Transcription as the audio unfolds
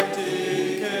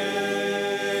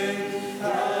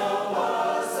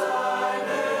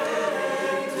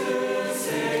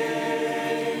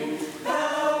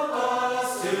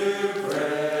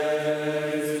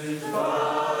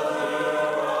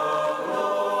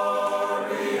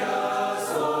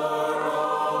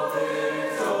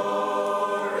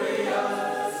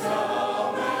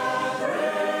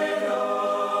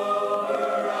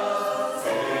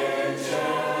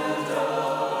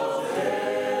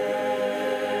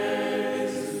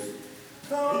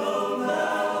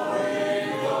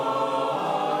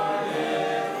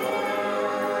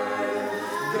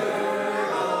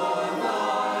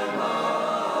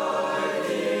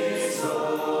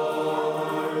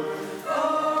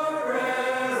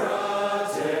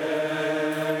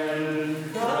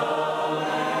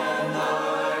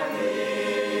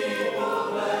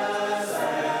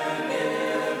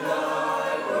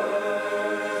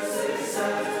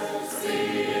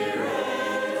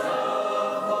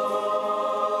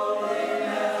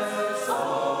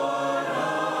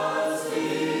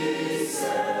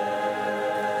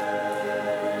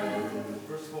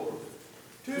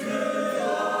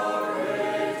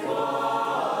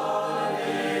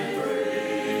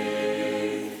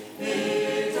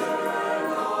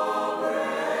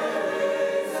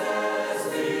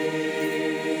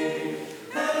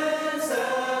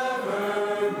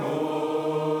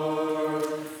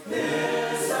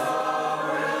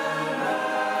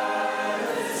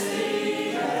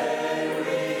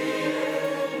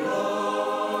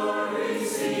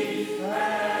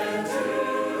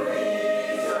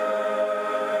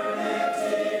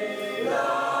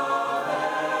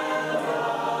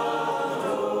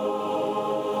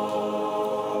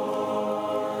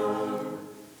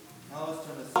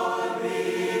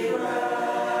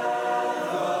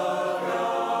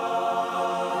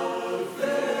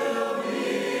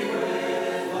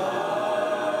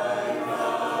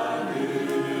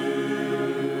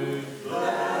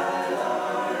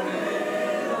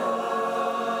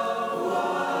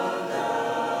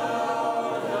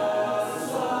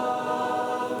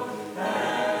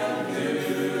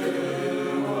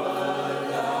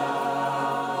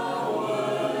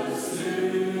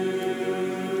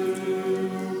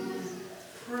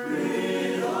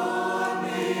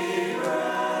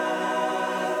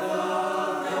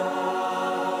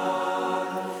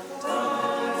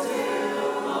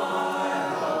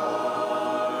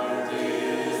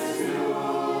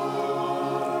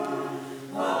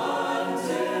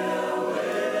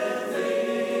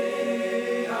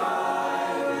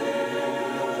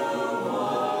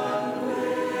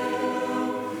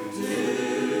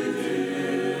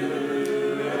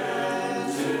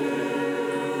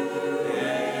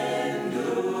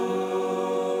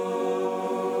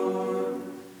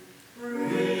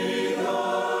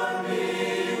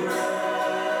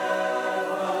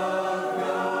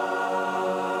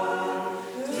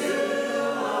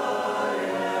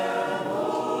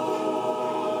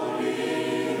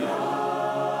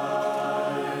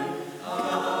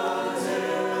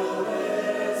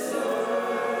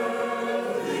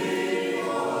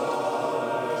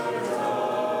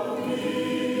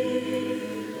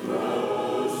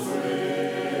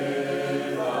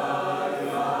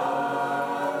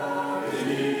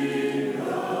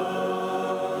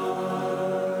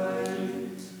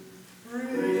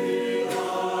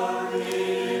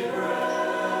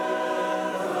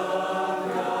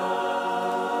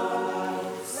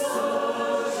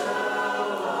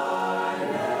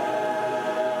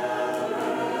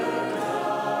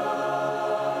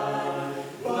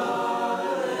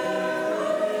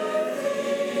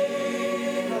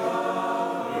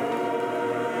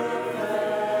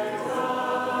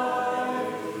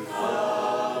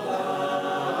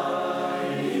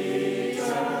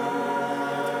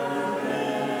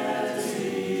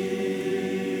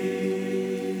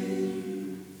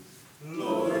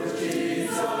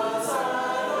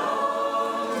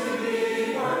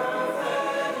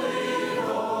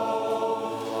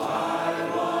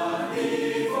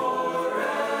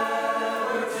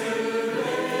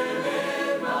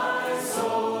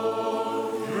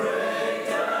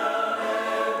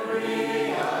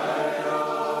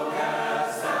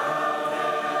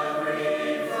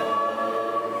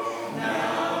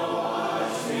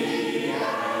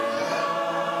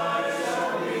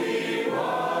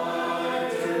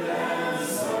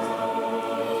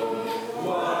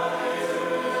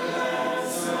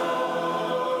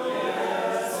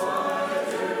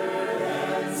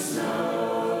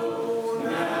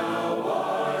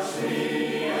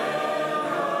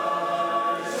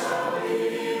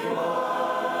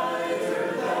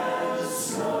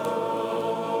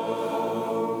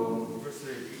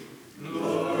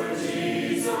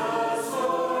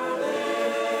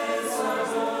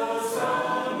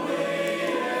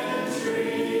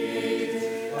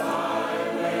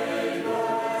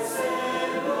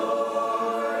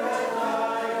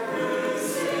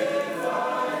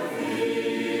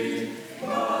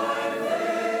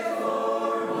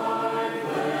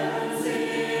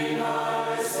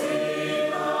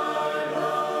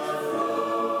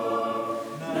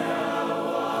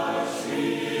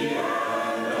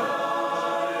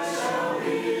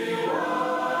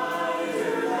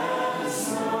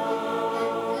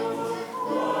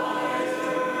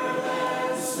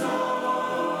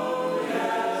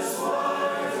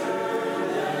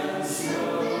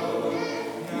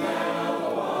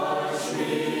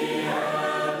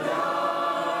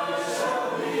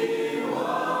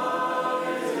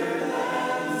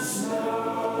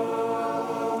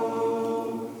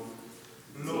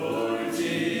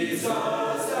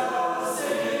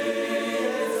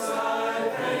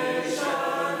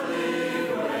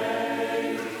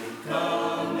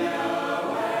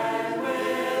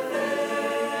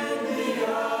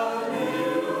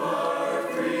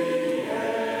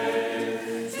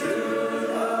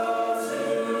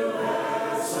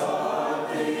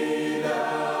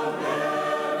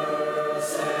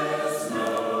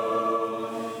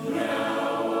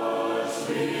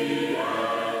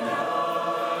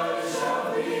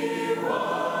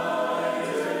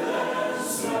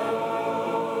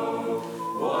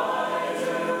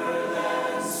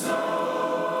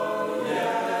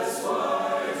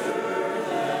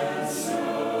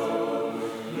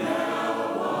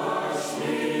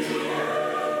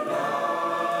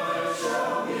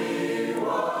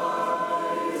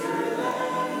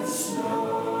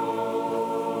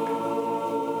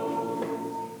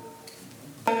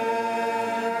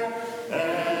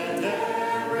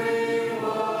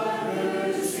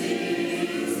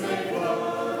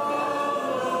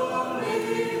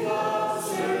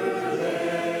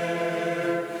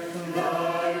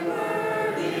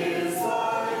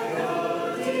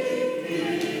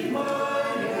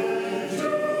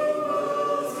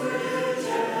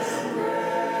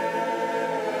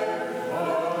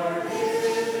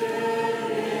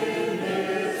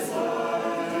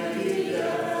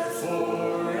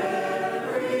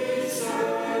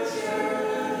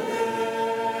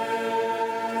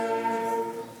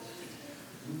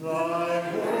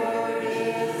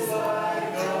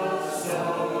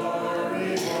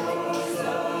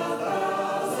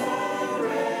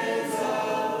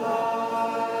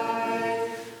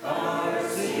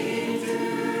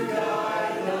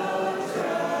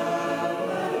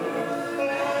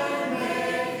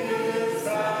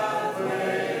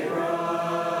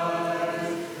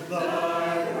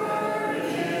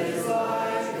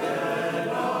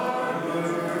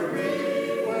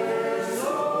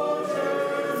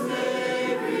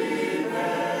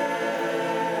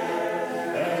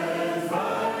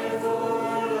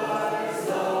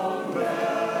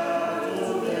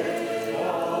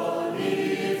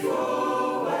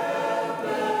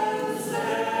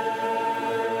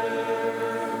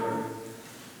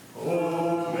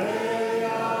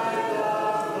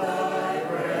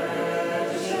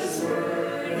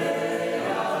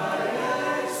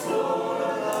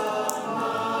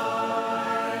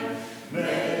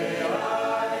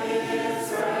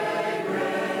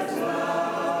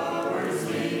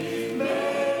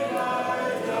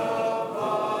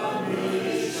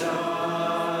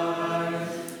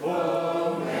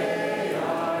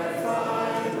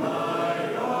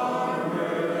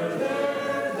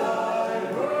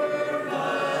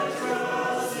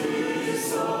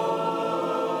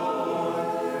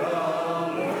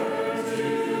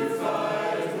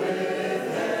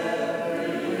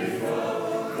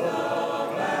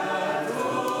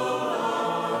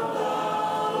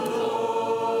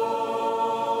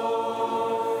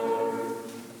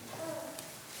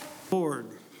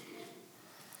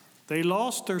They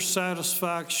lost their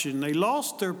satisfaction. They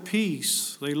lost their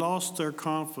peace. They lost their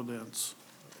confidence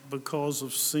because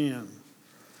of sin.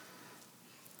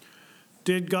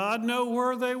 Did God know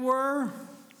where they were?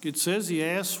 It says he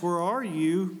asked, "Where are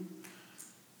you?"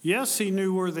 Yes, he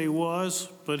knew where they was,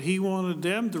 but he wanted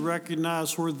them to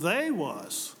recognize where they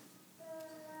was.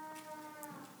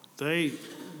 They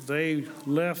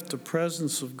left the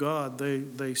presence of God.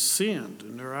 They sinned,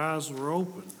 and their eyes were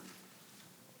open.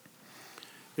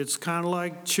 It's kind of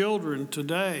like children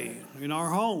today in our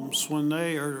homes when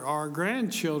they are our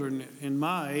grandchildren in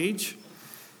my age,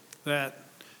 that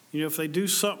if they do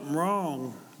something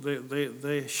wrong,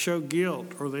 they show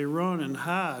guilt or they run and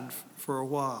hide for a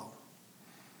while.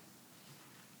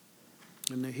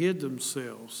 And they hid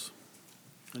themselves,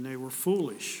 and they were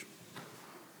foolish.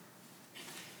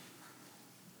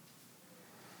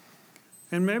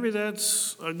 And maybe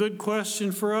that's a good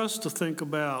question for us to think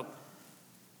about.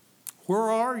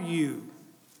 Where are you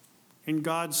in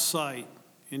God's sight,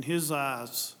 in his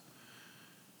eyes?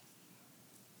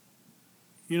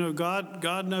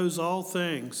 God knows all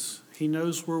things. He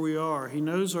knows where we are. He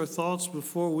knows our thoughts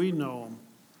before we know them.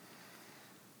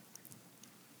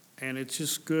 And it's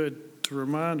just good to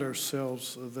remind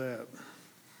ourselves of that.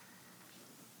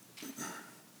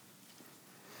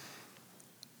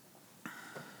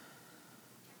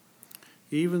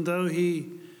 Even though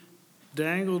he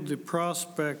dangled the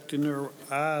prospect in their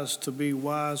eyes to be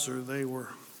wiser, they were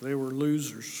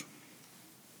losers.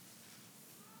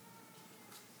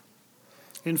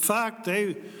 In fact,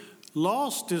 they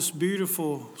lost this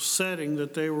beautiful setting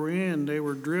that they were in. They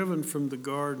were driven from the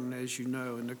garden, as you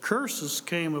know, and the curses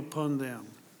came upon them.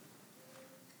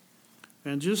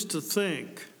 And just to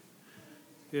think,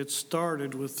 it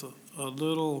started with a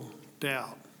little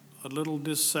doubt, a little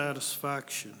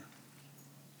dissatisfaction.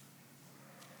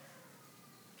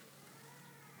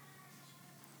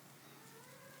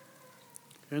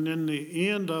 And in the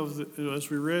end as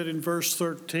we read in verse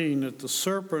 13, that the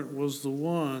serpent was the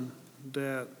one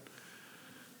that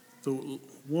the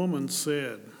woman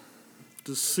said,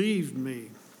 deceived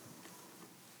me.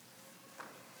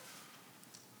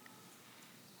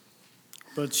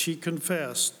 But she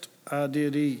confessed, I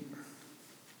did eat.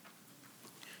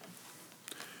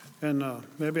 And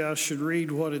maybe I should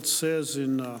read what it says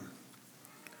in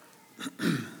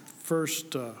 1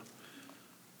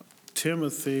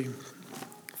 Timothy.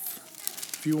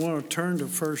 If you want to turn to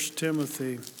 1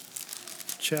 Timothy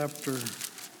chapter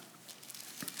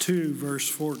 2, verse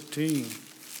 14,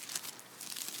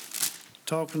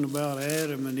 talking about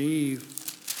Adam and Eve.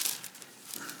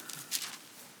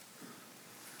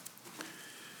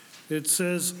 It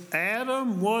says,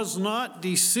 Adam was not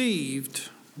deceived,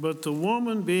 but the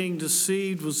woman being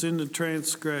deceived was in the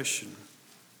transgression.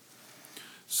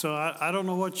 So I don't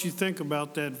know what you think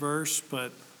about that verse,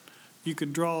 but you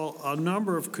could draw a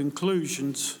number of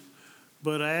conclusions,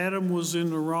 but Adam was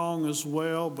in the wrong as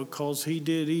well because he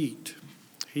did eat.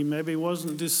 He maybe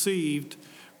wasn't deceived.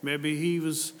 Maybe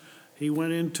he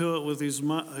went into it with his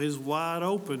wide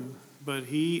open, but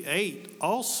he ate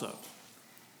also.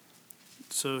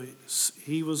 So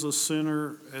he was a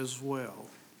sinner as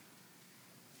well.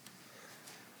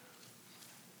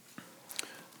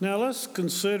 Now let's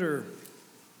consider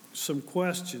some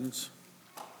questions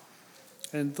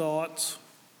and thoughts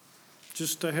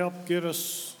just to help get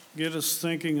us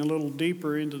thinking a little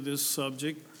deeper into this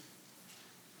subject.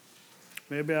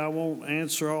 Maybe I won't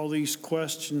answer all these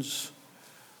questions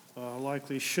like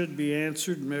they should be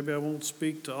answered. Maybe I won't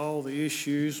speak to all the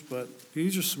issues, but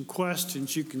these are some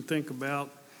questions you can think about.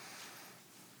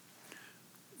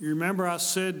 You remember I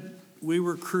said we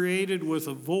were created with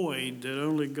a void that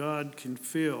only God can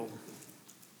fill.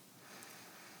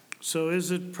 So is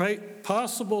it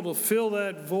possible to fill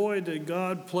that void that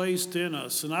God placed in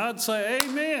us? And I'd say,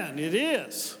 amen, it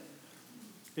is.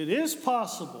 It is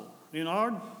possible. In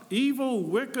our evil,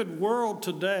 wicked world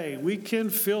today, we can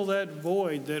fill that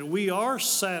void, that we are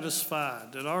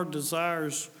satisfied, that our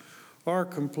desires are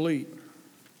complete.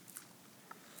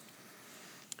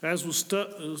 As was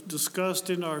discussed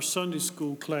in our Sunday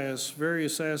school class,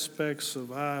 various aspects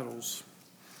of idols.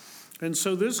 And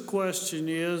so this question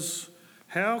is,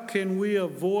 how can we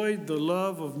avoid the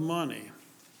love of money?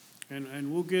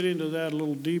 And we'll get into that a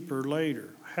little deeper later.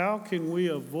 How can we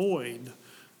avoid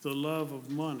the love of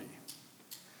money?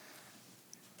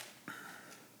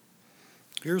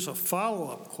 Here's a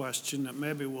follow-up question that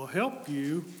maybe will help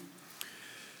you.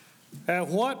 At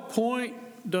what point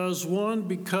does one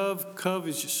become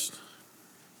covetous?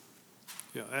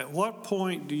 Yeah, at what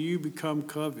point do you become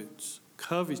covetous?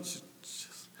 Covetous.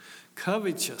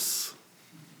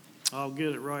 I'll get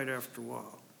it right after a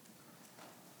while.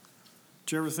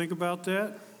 Did you ever think about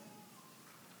that?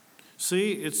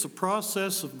 See, it's the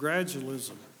process of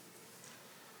gradualism.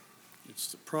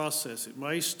 It's the process. It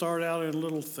may start out in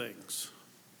little things.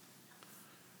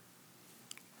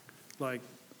 Like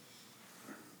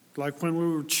when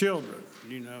we were children,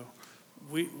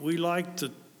 we liked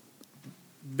the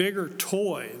bigger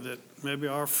toy that maybe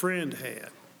our friend had.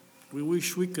 We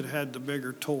wish we could have had the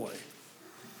bigger toy.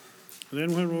 And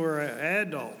then when we were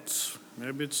adults,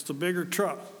 maybe it's the bigger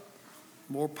truck,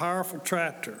 more powerful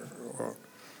tractor. Or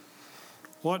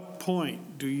what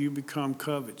point do you become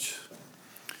covetous?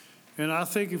 And I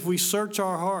think if we search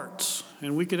our hearts,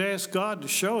 and we could ask God to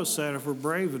show us that if we're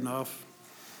brave enough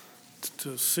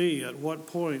to see at what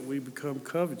point we become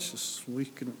covetous, we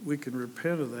can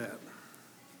repent of that.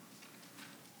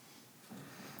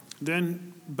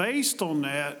 Then, based on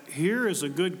that, here is a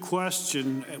good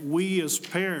question we as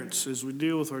parents, as we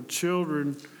deal with our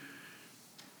children.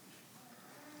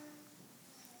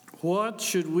 What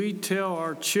should we tell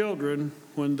our children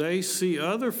when they see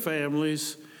other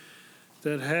families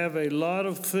that have a lot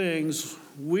of things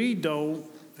we don't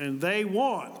and they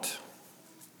want?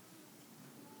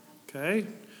 Okay?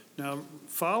 Now,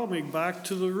 follow me back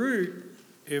to the root.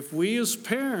 If we as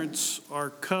parents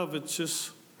are covetous,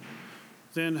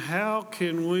 then how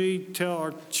can we tell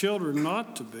our children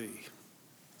not to be?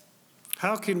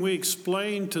 How can we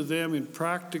explain to them in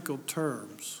practical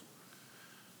terms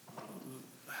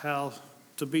how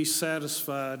to be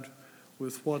satisfied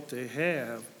with what they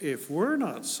have if we're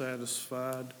not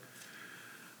satisfied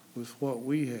with what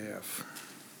we have?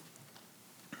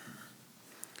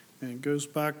 And it goes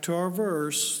back to our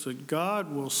verse that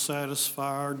God will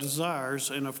satisfy our desires,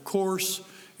 and of course,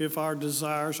 if our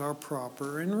desires are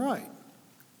proper and right.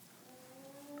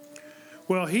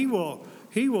 Well, He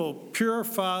will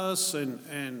purify us,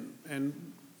 and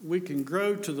we can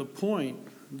grow to the point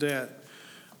that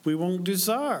we won't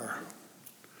desire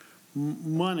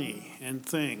money and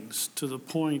things to the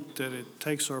point that it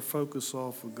takes our focus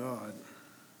off of God.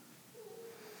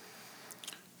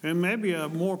 And maybe a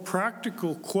more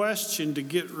practical question to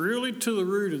get really to the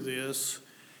root of this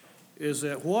is,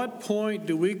 at what point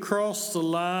do we cross the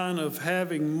line of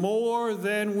having more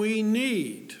than we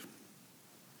need?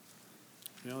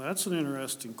 That's an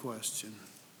interesting question.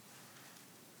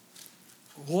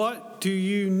 What do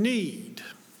you need?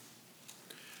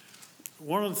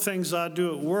 One of the things I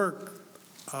do at work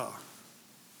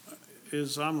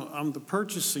is I'm the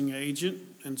purchasing agent,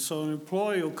 and so an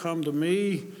employee will come to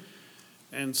me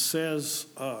and says,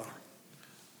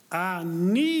 I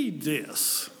need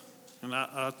this. And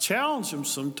I challenge him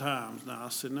sometimes. Now I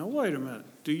said, now wait a minute.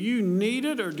 Do you need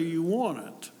it or do you want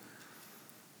it?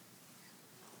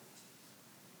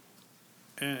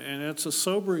 And that's a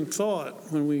sobering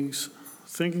thought when we're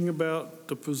thinking about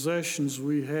the possessions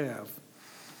we have.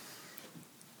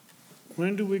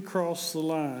 When do we cross the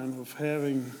line of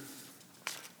having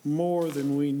more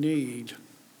than we need?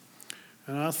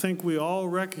 And I think we all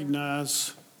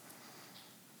recognize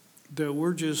that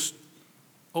we're just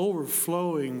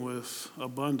overflowing with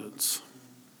abundance.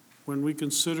 When we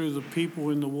consider the people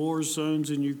in the war zones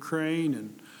in Ukraine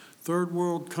and third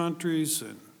world countries,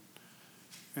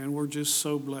 and we're just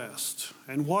so blessed.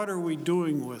 And what are we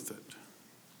doing with it?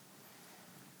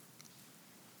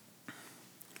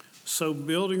 So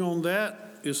building on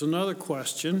that is another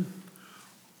question.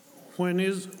 When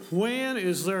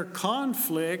is there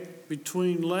conflict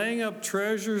between laying up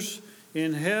treasures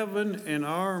in heaven and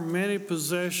our many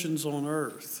possessions on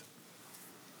earth?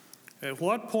 At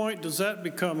what point does that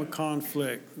become a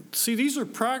conflict? See, these are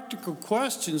practical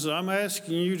questions that I'm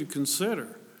asking you to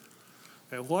consider.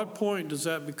 At what point does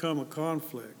that become a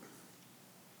conflict?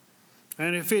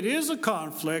 And if it is a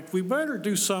conflict, we better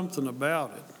do something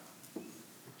about it.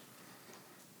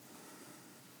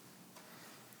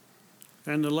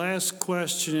 And the last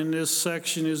question in this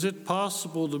section, is it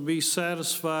possible to be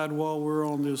satisfied while we're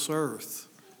on this earth?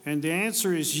 And the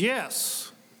answer is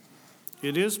yes.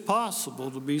 It is possible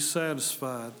to be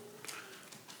satisfied.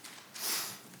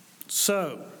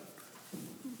 So,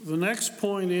 the next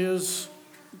point is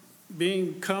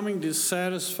becoming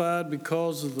dissatisfied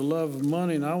because of the love of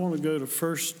money. And I want to go to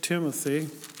 1 Timothy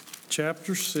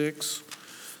chapter 6,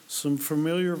 some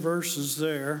familiar verses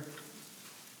there.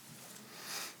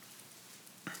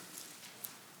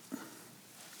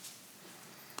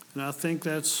 And I think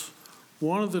that's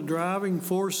one of the driving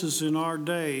forces in our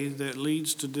day that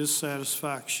leads to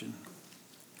dissatisfaction,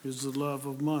 is the love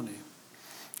of money.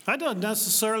 That doesn't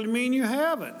necessarily mean you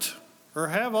have it or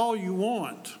have all you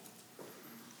want.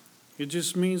 It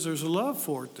just means there's a love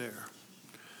for it there.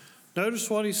 Notice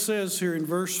what he says here in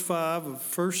verse 5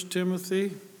 of 1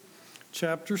 Timothy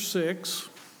chapter 6.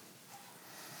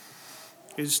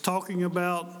 It's talking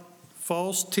about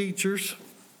false teachers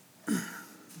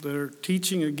that are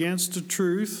teaching against the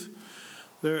truth.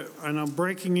 And I'm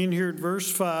breaking in here at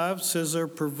verse 5. It says they're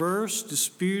perverse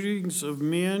disputings of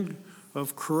men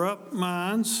of corrupt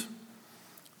minds.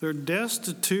 They're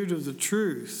destitute of the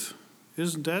truth.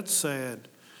 Isn't that sad?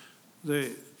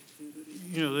 They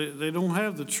don't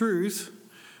have the truth,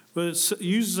 but it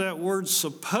uses that word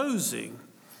supposing.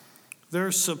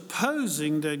 They're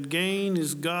supposing that gain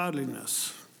is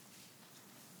godliness.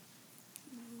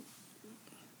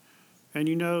 And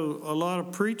a lot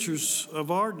of preachers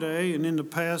of our day and in the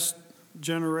past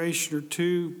generation or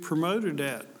two promoted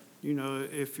that.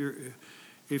 If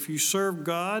you serve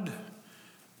God,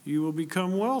 you will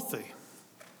become wealthy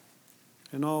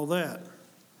and all that.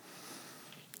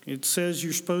 It says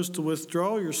you're supposed to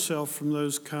withdraw yourself from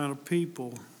those kind of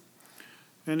people.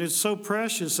 And it's so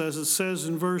precious, as it says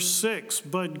in verse 6,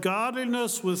 but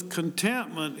godliness with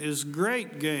contentment is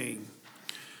great gain.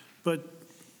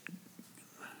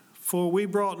 For we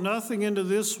brought nothing into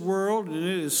this world, and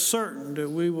it is certain that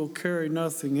we will carry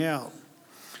nothing out.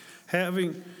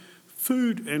 Having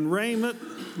food and raiment,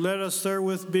 let us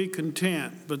therewith be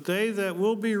content. But they that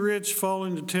will be rich fall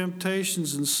into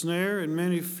temptations and snare, and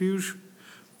many foolish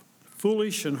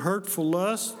and hurtful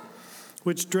lusts,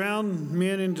 which drown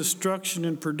men in destruction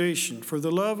and perdition. For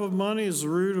the love of money is the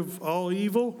root of all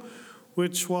evil,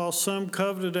 which while some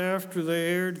coveted after,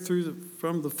 they erred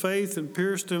from the faith and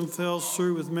pierced themselves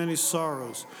through with many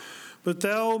sorrows. But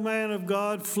thou, O man of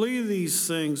God, flee these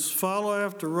things. Follow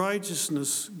after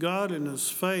righteousness, godliness,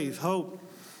 faith, hope,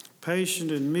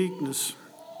 patience, and meekness.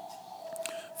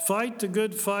 Fight the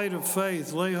good fight of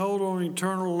faith. Lay hold on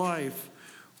eternal life,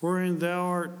 wherein thou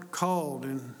art called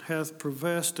and hath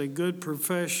professed a good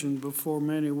profession before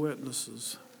many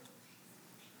witnesses.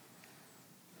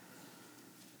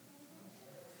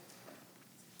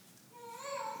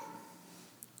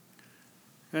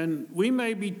 And we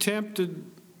may be tempted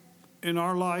in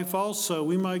our life also.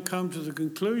 We might come to the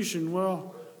conclusion,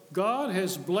 well, God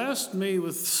has blessed me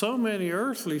with so many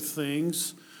earthly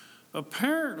things.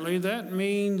 Apparently, that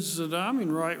means that I'm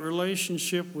in right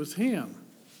relationship with Him.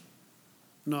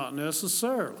 Not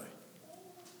necessarily.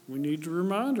 We need to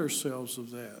remind ourselves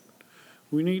of that.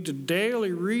 We need to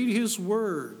daily read His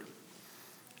Word.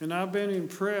 And I've been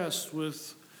impressed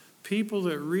with people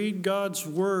that read God's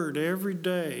Word every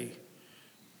day.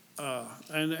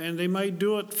 And they may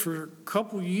do it for a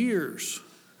couple years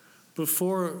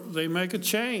before they make a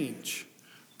change.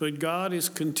 But God is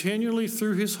continually,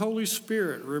 through His Holy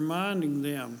Spirit, reminding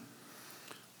them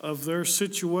of their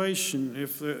situation,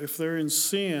 if they're in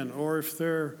sin, or if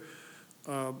they're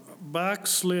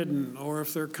backslidden, or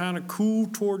if they're kind of cool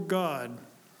toward God.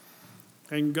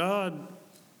 And God,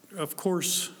 of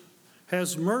course,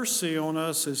 has mercy on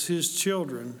us as His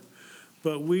children,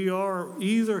 but we are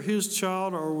either His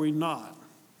child or we not.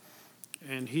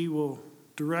 And He will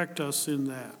direct us in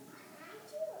that.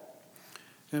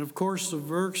 And of course, the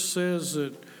verse says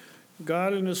that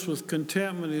godliness with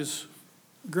contentment is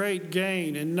great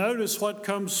gain. And notice what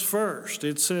comes first.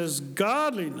 It says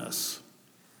godliness.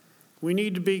 We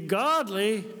need to be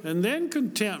godly, and then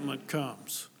contentment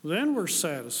comes. Then we're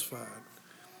satisfied.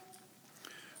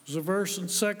 There's a verse in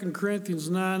 2 Corinthians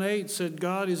 9:8 said,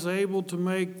 God is able to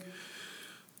make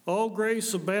all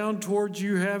grace abound towards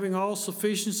you, having all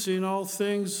sufficiency in all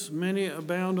things, many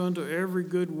abound unto every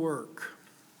good work.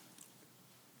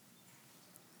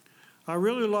 I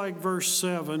really like verse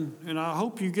 7, and I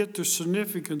hope you get the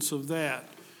significance of that.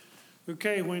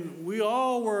 Okay, when we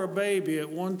all were a baby at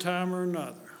one time or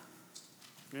another,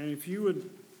 and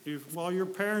while your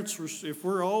parents were, if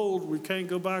we're old, we can't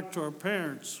go back to our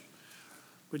parents,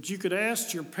 but you could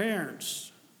ask your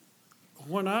parents,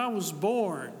 when I was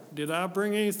born, did I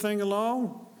bring anything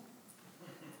along?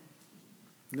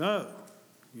 No.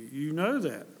 You know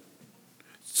that.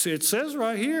 It says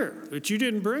right here that you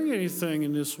didn't bring anything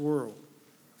in this world.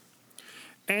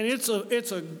 And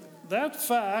that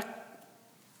fact,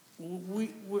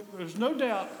 there's no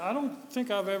doubt, I don't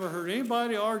think I've ever heard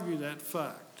anybody argue that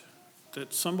fact,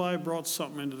 that somebody brought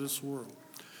something into this world.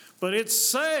 But it's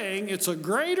saying it's a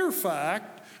greater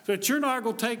fact that you're not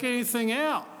going to take anything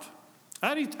out.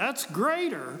 That's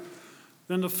greater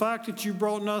than the fact that you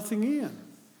brought nothing in.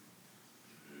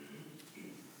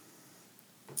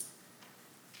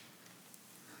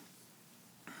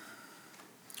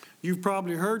 You've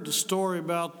probably heard the story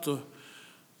about the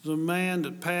man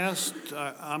that passed.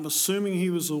 I'm assuming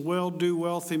he was a well-do,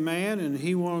 wealthy man, and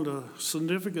he wanted a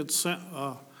significant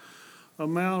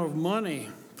amount of money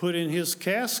put in his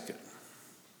casket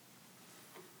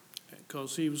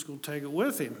because he was going to take it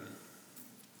with him.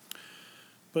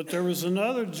 But there was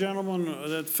another gentleman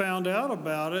that found out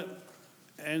about it,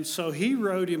 and so he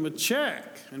wrote him a check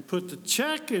and put the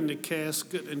check in the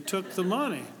casket and took the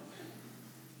money.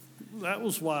 That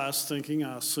was wise thinking,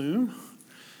 I assume.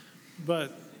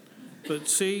 But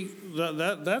see,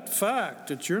 that fact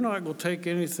that you're not going to take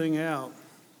anything out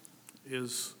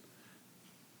is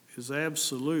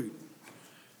absolute.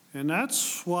 And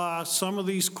that's why some of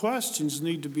these questions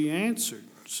need to be answered.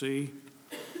 See,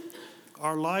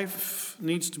 our life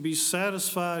needs to be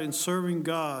satisfied in serving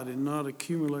God and not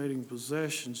accumulating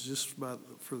possessions just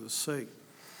for the sake.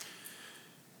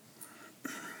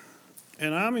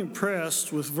 And I'm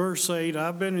impressed with verse 8.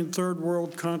 I've been in third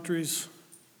world countries.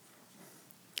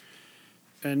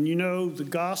 And you know, the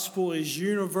gospel is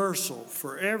universal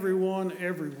for everyone,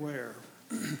 everywhere.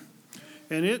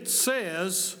 And it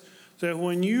says that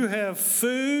when you have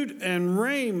food and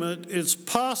raiment, it's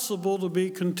possible to be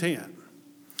content.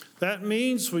 That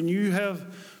means when you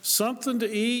have something to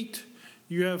eat,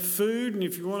 you have food, and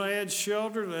if you want to add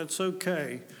shelter, that's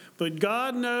okay. But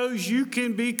God knows you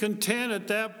can be content at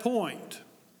that point.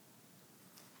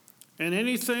 And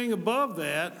anything above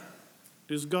that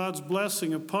is God's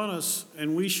blessing upon us,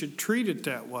 and we should treat it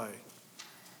that way.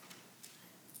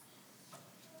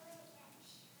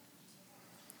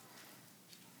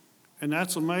 And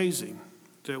that's amazing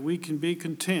that we can be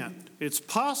content. It's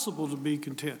possible to be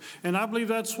content. And I believe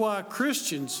that's why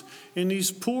Christians in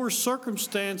these poor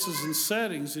circumstances and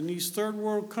settings in these third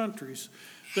world countries,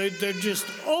 they're just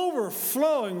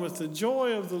overflowing with the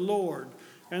joy of the Lord.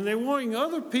 And they're wanting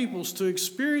other peoples to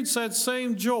experience that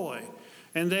same joy.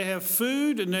 And they have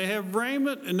food and they have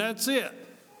raiment, and that's it,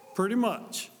 pretty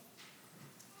much.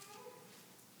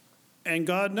 And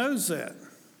God knows that.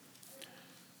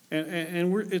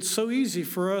 And it's so easy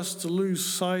for us to lose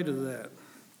sight of that.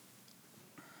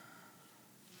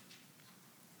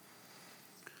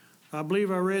 I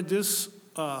believe I read this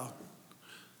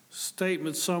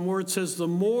statement somewhere. It says, the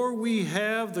more we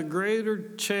have, the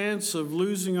greater chance of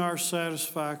losing our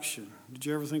satisfaction. Did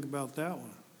you ever think about that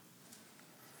one?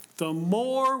 The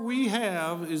more we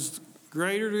have, is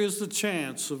greater is the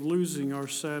chance of losing our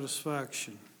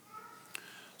satisfaction.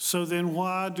 So then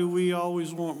why do we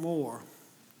always want more?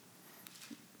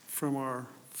 From our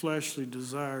fleshly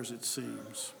desires, it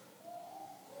seems.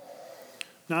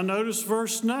 Now notice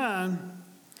verse 9.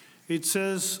 It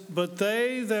says, but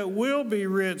they that will be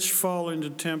rich fall into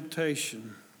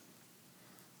temptation.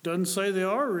 Doesn't say they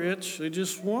are rich, they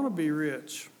just want to be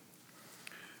rich.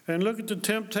 And look at the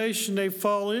temptation they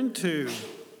fall into.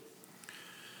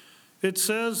 It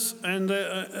says, and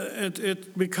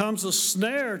it becomes a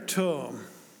snare to them.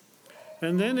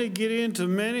 And then they get into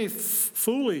many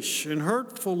foolish and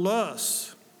hurtful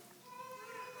lusts.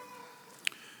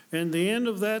 And the end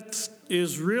of that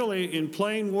is really, in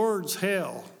plain words,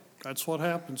 hell. That's what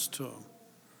happens to them.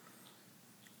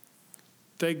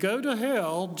 They go to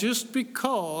hell just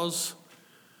because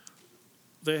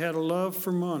they had a love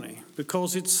for money.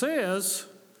 Because it says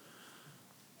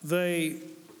they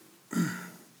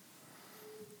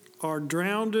are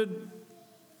drowned,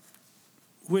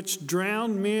 which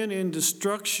drown men in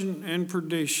destruction and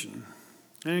perdition.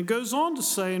 And it goes on to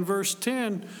say in verse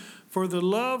 10, for the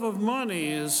love of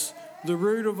money is the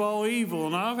root of all evil.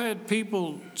 And I've had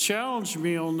people challenge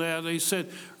me on that. They said,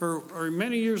 or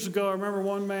many years ago, I remember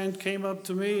one man came up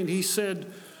to me and he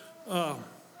said,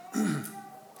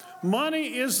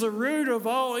 money is the root of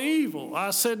all evil. I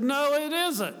said, no, it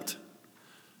isn't.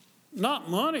 Not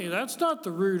money. That's not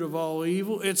the root of all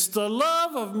evil. It's the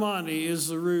love of money is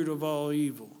the root of all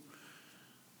evil.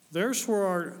 There's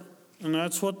where and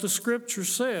that's what the scripture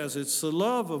says. It's the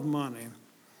love of money.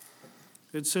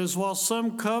 It says, while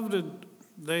some coveted,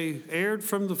 they erred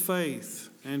from the faith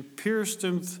and pierced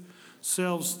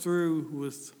themselves through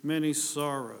with many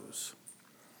sorrows.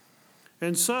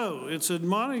 And so it's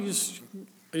admonishing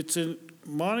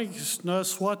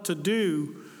us what to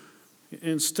do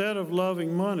instead of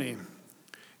loving money.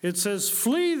 It says,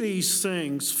 flee these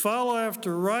things, follow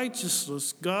after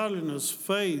righteousness, godliness,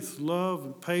 faith, love,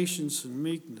 and patience, and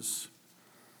meekness.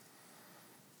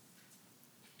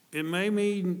 It may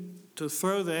mean to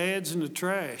throw the ads in the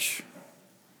trash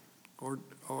or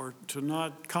to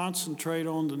not concentrate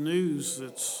on the news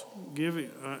that's giving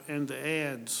and the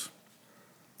ads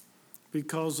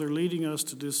because they're leading us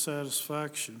to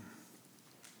dissatisfaction.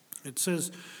 It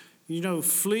says,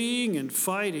 fleeing and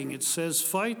fighting. It says,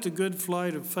 fight the good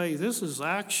fight of faith. This is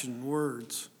action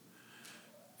words.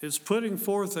 It's putting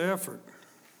forth effort.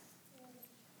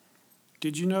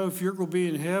 Did you know if you're going to be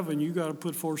in heaven, you got to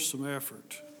put forth some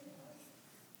effort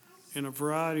in a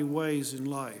variety of ways in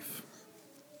life.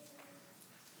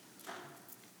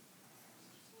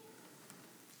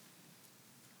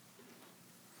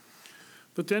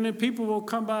 But then people will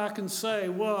come back and say,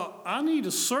 well, I need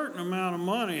a certain amount of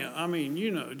money. I mean,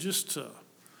 just to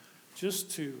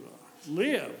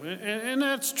live. And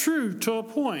that's true to a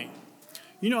point.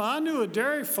 I knew a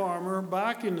dairy farmer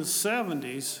back in the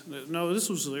 70s. No, this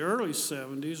was the early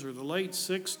 70s or the late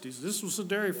 60s. This was a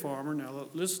dairy farmer. Now,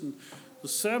 listen, the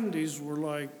 70s were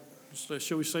like,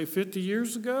 shall we say 50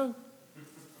 years ago?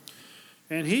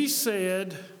 And he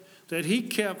said that he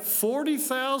kept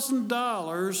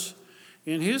 $40,000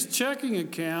 in his checking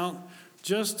account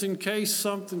just in case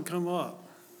something come up.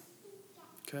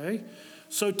 Okay?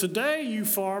 So today, you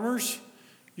farmers,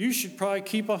 you should probably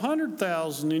keep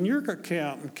 $100,000 in your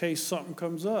account in case something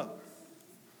comes up.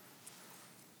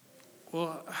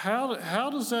 Well, how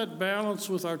does that balance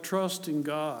with our trust in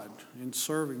God and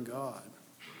serving God?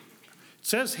 It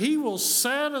says he will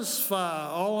satisfy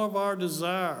all of our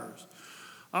desires.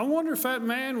 I wonder if that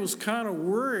man was kind of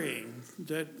worrying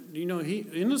that, he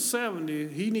in the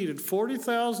 70s, he needed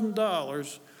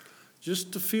 $40,000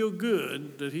 just to feel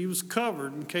good that he was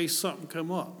covered in case something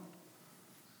come up.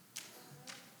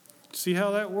 See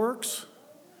how that works?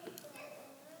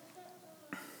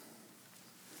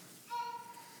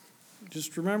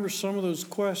 Just remember some of those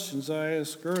questions I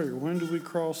asked earlier. When do we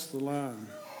cross the line?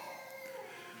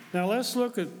 Now let's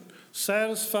look at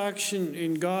satisfaction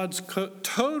in God's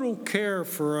total care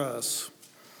for us.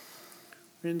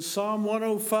 In Psalm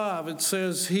 105, it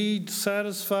says, he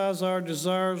satisfies our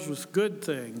desires with good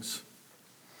things.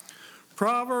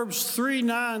 Proverbs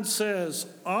 3:9 says,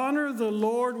 honor the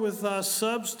Lord with thy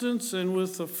substance and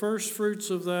with the first fruits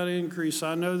of that increase.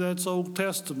 I know that's Old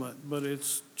Testament, but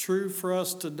it's true for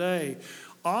us today.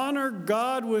 Honor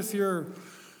God with your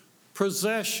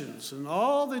possessions and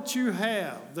all that you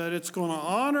have, that it's going to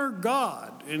honor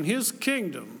God and his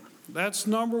kingdom. That's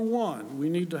number one we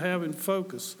need to have in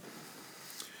focus.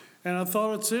 And I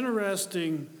thought it's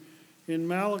interesting, in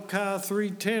Malachi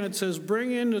 3:10, it says,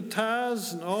 bring in the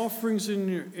tithes and offerings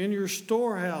in your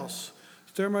storehouse,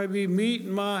 that there may be meat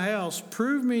in my house.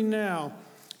 Prove me now,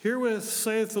 herewith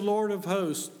saith the Lord of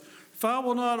hosts, if I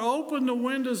will not open the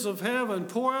windows of heaven,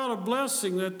 pour out a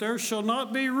blessing, that there shall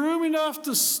not be room enough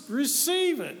to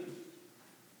receive it.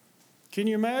 Can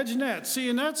you imagine that? See,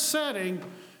 in that setting,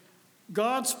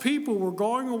 God's people were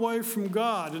going away from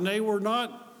God, and they were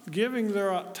not giving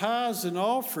their tithes and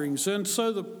offerings. And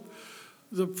so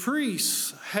the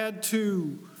priests had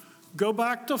to go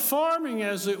back to farming,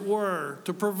 as it were,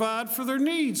 to provide for their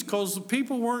needs, because the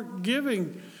people weren't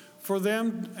giving for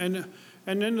them.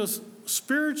 And then the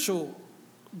spiritual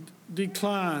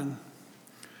decline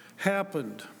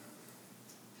happened.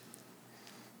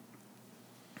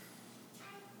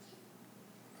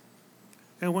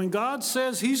 And when God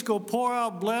says he's going to pour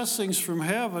out blessings from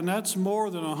heaven, that's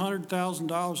more than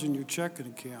 $100,000 in your checking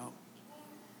account.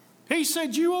 He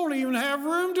said you won't even have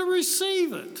room to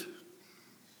receive it.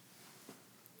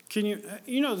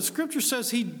 The scripture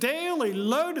says he daily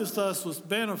loadeth us with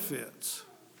benefits.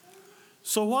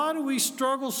 So why do we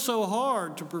struggle so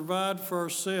hard to provide for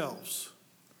ourselves?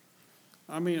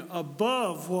 I mean,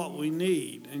 above what we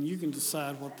need, and you can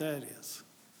decide what that is.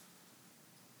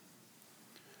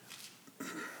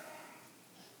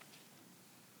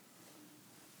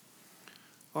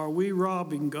 Are we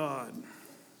robbing God?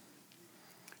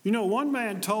 One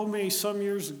man told me some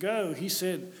years ago, he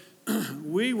said,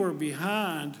 we were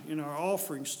behind in our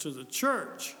offerings to the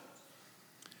church.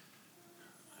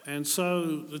 And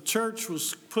so the church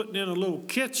was putting in a little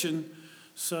kitchen,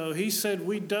 so he said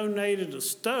we donated a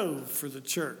stove for the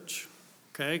church,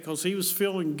 okay, because he was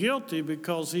feeling guilty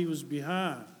because he was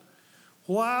behind.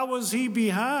 Why was he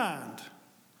behind?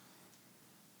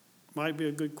 Might be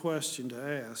a good question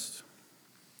to ask.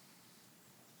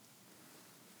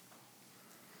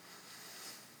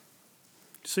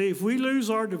 See, if we lose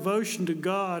our devotion to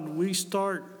God, we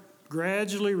start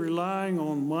gradually relying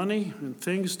on money and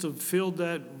things to fill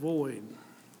that void.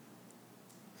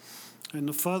 And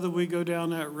the further we go down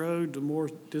that road, the more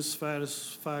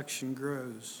dissatisfaction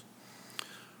grows.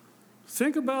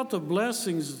 Think about the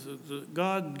blessings that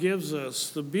God gives us,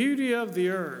 the beauty of the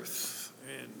earth.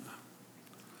 And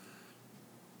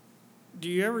do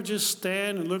you ever just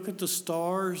stand and look at the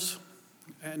stars?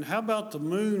 And how about the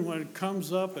moon when it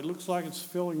comes up? It looks like it's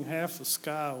filling half the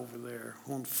sky over there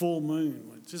on full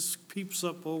moon. It just peeps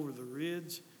up over the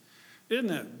ridge. Isn't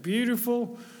that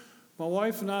beautiful? My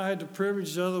wife and I had the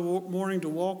privilege the other morning to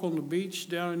walk on the beach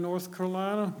down in North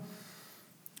Carolina.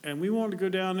 And we wanted to go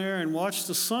down there and watch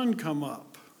the sun come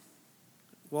up.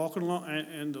 Walking along,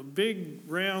 and the big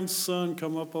round sun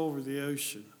come up over the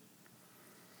ocean.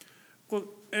 Well,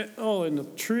 and the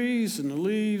trees and the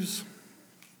leaves.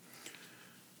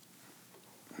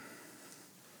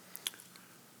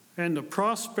 and the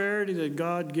prosperity that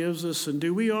God gives us. And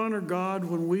do we honor God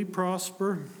when we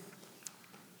prosper?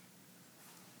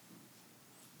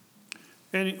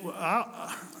 And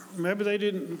maybe they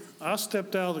didn't. I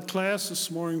stepped out of the class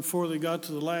this morning before they got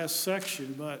to the last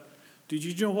section, but did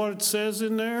you know what it says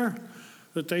in there?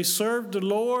 That they served the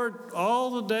Lord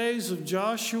all the days of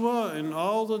Joshua and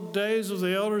all the days of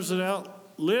the elders that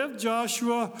outlived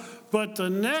Joshua, but the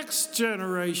next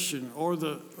generation or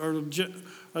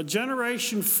a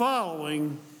generation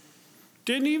following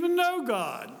didn't even know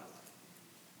God.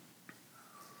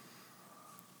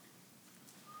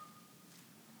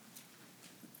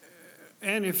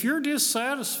 And if you're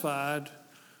dissatisfied,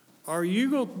 are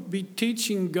you going to be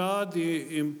teaching God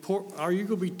are you going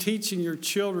to be teaching your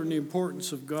children the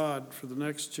importance of God for the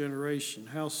next generation?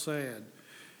 How sad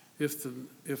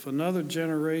if another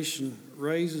generation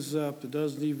raises up that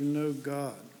doesn't even know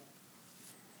God.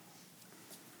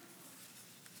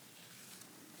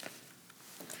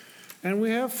 And we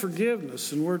have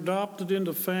forgiveness, and we're adopted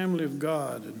into the family of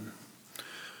God. And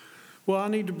well, I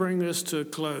need to bring this to a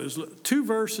close. 2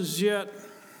 verses yet.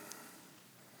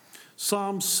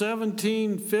 Psalm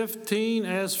 17:15.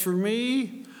 As for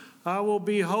me, I will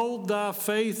behold thy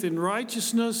faith in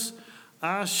righteousness.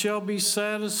 I shall be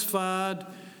satisfied,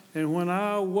 and when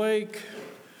I awake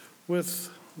with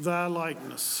thy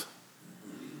likeness.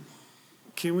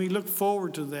 Can we look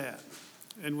forward to that?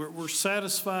 And we're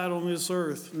satisfied on this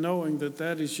earth knowing that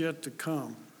that is yet to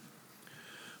come.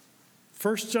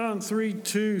 1 John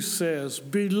 3:2 says,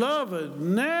 Beloved,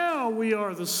 now we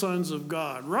are the sons of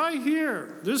God. Right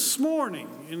here, this morning,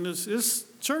 in this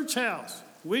church house,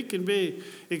 we can be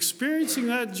experiencing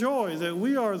that joy that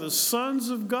we are the sons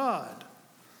of God.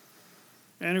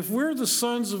 And if we're the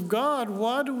sons of God,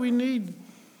 why do we need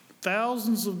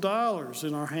thousands of dollars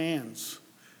in our hands?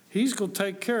 He's going to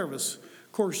take care of us.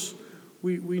 Of course,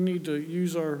 we need to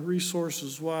use our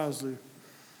resources wisely.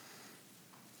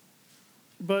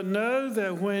 But know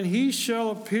that when he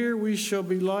shall appear, we shall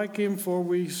be like him, for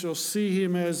we shall see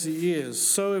him as he is.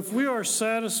 So if we are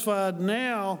satisfied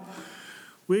now,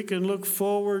 we can look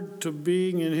forward to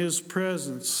being in his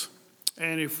presence.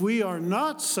 And if we are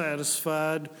not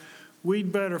satisfied,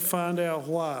 we'd better find out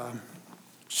why.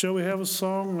 Shall we have a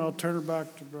song? And I'll turn it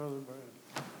back to Brother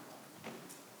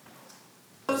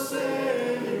Brad.